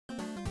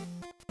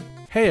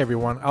Hey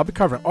everyone, I'll be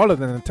covering all of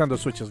the Nintendo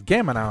Switch's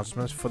game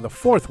announcements for the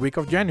 4th week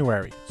of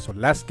January, so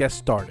let's get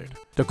started.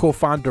 The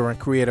co-founder and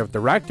creative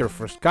director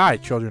for Sky,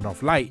 Children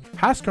of Light,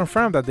 has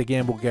confirmed that the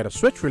game will get a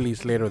Switch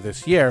release later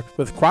this year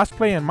with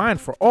crossplay in mind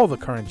for all the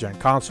current-gen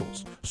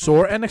consoles.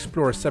 Soar and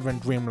explore 7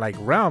 dreamlike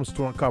realms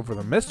to uncover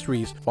the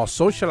mysteries while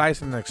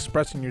socializing and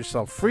expressing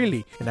yourself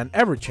freely in an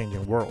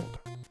ever-changing world.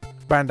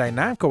 Bandai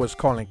Namco is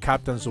calling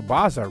Captain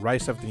Tsubasa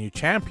Rise of the New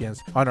Champions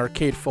an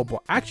arcade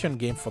football action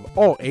game for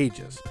all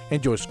ages.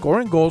 Enjoy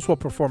scoring goals while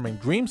performing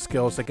dream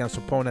skills against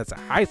opponents at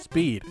high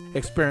speed.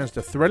 Experience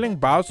the thrilling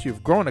bouts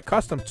you've grown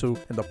accustomed to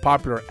in the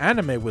popular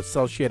anime with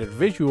cel-shaded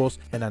visuals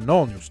and an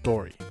all-new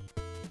story.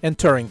 In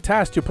Turing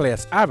Test, you play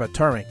as Ava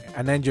Turing,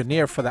 an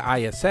engineer for the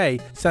ISA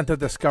sent to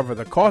discover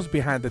the cause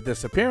behind the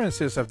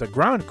disappearances of the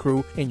ground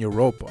crew in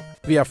Europa.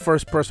 Via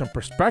first-person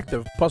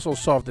perspective, puzzle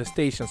solve the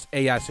station's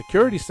AI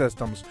security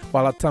systems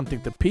while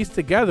attempting to piece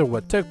together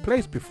what took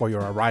place before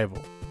your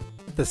arrival.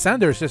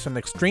 Descenders is an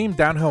extreme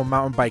downhill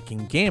mountain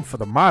biking game for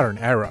the modern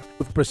era,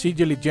 with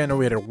procedurally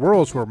generated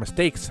worlds where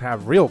mistakes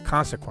have real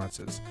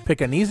consequences.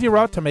 Pick an easy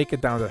route to make it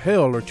down the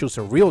hill or choose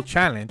a real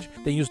challenge,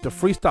 then use the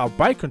freestyle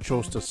bike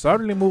controls to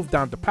subtly move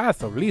down the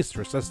path of least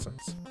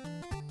resistance.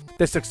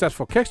 The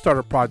successful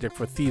Kickstarter project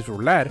for Thieves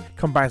Roulette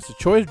combines the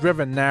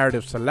choice-driven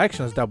narrative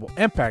selections that will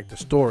impact the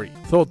story,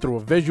 told through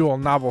a visual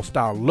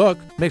novel-style look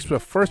mixed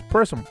with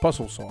first-person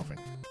puzzle solving.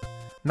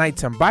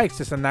 Knights and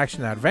Bikes is an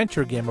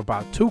action-adventure game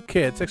about 2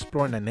 kids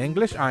exploring an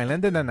English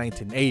island in the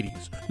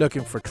 1980s,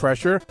 looking for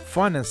treasure,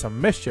 fun, and some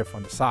mischief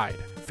on the side.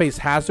 Face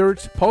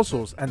hazards,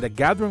 puzzles, and the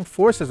gathering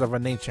forces of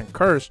an ancient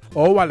curse,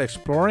 all while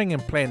exploring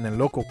and playing in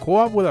local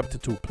co-op with up to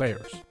 2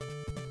 players.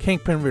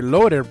 Kingpin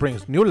Reloaded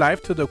brings new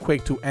life to the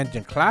Quake 2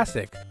 engine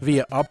classic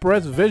via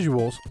up-res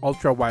visuals,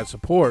 ultra-wide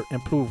support,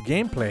 improved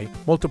gameplay,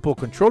 multiple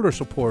controller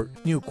support,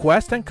 new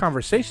quest and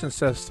conversation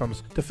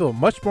systems to feel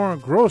much more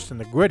engrossed in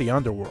the gritty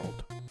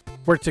underworld.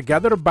 Work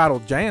together to battle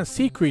giant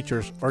sea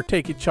creatures or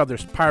take each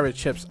other's pirate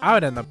ships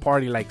out in a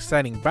party-like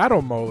setting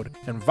battle mode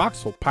in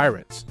Voxel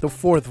Pirates, the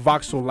 4th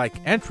Voxel-like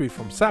entry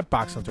from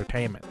Setbox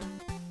Entertainment.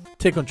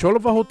 Take control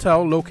of a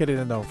hotel located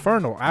in the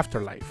Infernal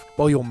Afterlife,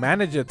 while you'll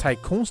manage a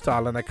tycoon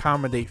style and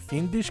accommodate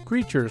fiendish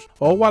creatures,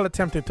 all while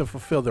attempting to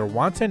fulfill their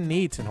wants and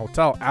needs in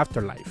Hotel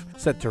Afterlife,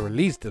 set to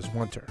release this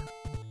winter.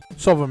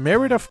 Solve a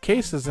myriad of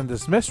cases in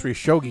this mystery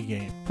shogi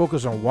game.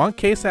 Focus on one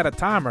case at a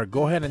time or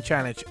go ahead and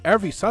challenge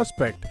every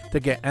suspect to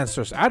get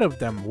answers out of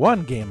them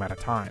one game at a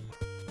time.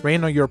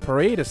 Rain on Your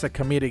Parade is a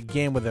comedic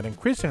game with an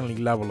increasingly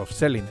level of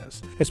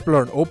silliness.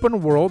 Explore an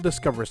open world,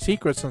 discover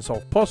secrets and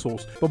solve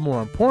puzzles, but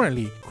more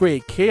importantly,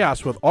 create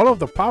chaos with all of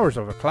the powers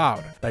of a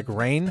cloud, like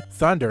rain,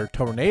 thunder,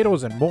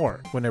 tornadoes, and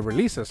more, when it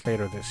releases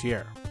later this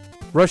year.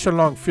 Rush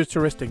along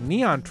futuristic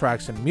neon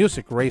tracks in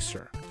Music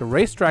Racer. The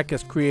racetrack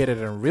is created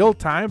in real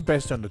time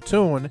based on the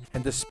tune,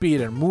 and the speed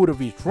and mood of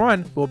each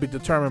run will be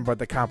determined by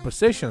the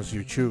compositions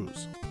you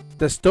choose.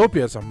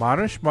 Dystopia is a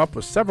modern shmup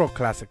with several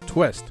classic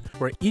twists,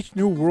 where each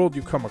new world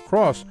you come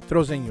across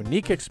throws in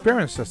unique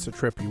experiences to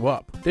trip you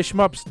up. This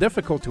shmup's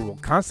difficulty will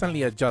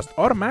constantly adjust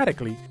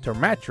automatically to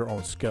match your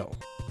own skill.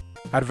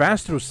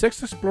 Advance through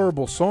 6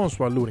 explorable zones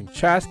while looting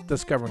chests,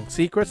 discovering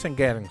secrets, and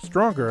getting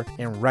stronger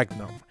in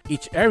Regnum.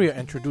 Each area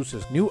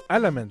introduces new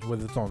elements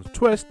with its own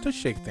twist to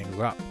shake things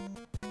up.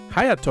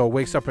 Hayato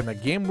wakes up in a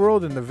game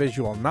world in the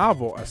visual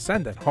novel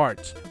Ascendant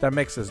Hearts that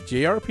mixes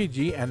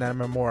JRPG and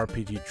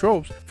MMORPG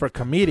tropes for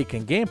comedic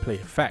and gameplay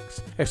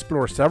effects.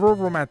 Explore several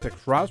romantic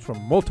routes from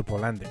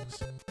multiple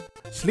endings.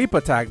 Sleep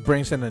Attack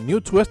brings in a new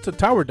twist to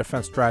tower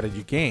defense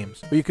strategy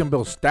games, where you can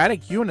build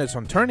static units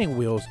on turning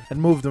wheels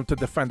and move them to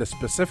defend a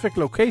specific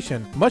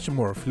location much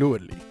more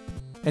fluidly.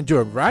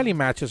 Enjoy rally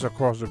matches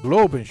across the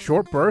globe in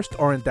short burst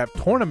or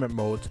in-depth tournament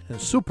modes in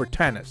Super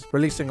Tennis,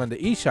 releasing on the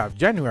eShop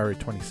January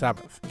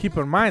 27th. Keep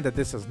in mind that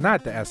this is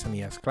not the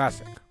SNES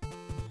Classic.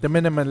 The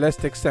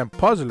minimalistic Zen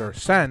puzzler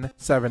Zen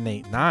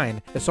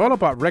 789 is all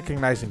about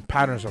recognizing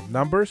patterns of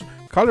numbers,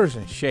 colors,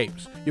 and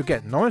shapes. You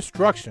get no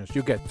instructions,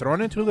 you get thrown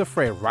into the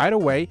fray right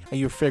away and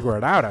you figure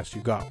it out as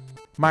you go.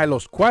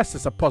 Milo's Quest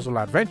is a puzzle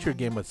adventure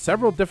game with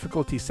several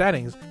difficulty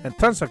settings and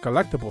tons of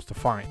collectibles to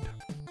find.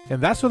 And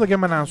that's what the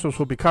game announcements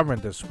we'll be covering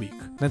this week.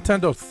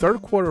 Nintendo's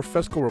 3rd quarter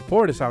fiscal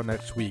report is out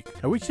next week,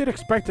 and we should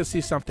expect to see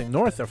something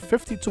north of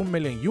 52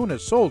 million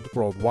units sold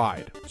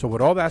worldwide. So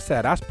with all that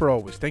said, as per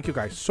always, thank you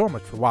guys so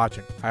much for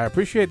watching. I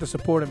appreciate the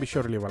support and be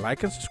sure to leave a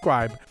like and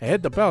subscribe, and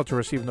hit the bell to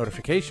receive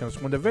notifications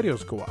when the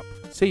videos go up.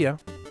 See ya!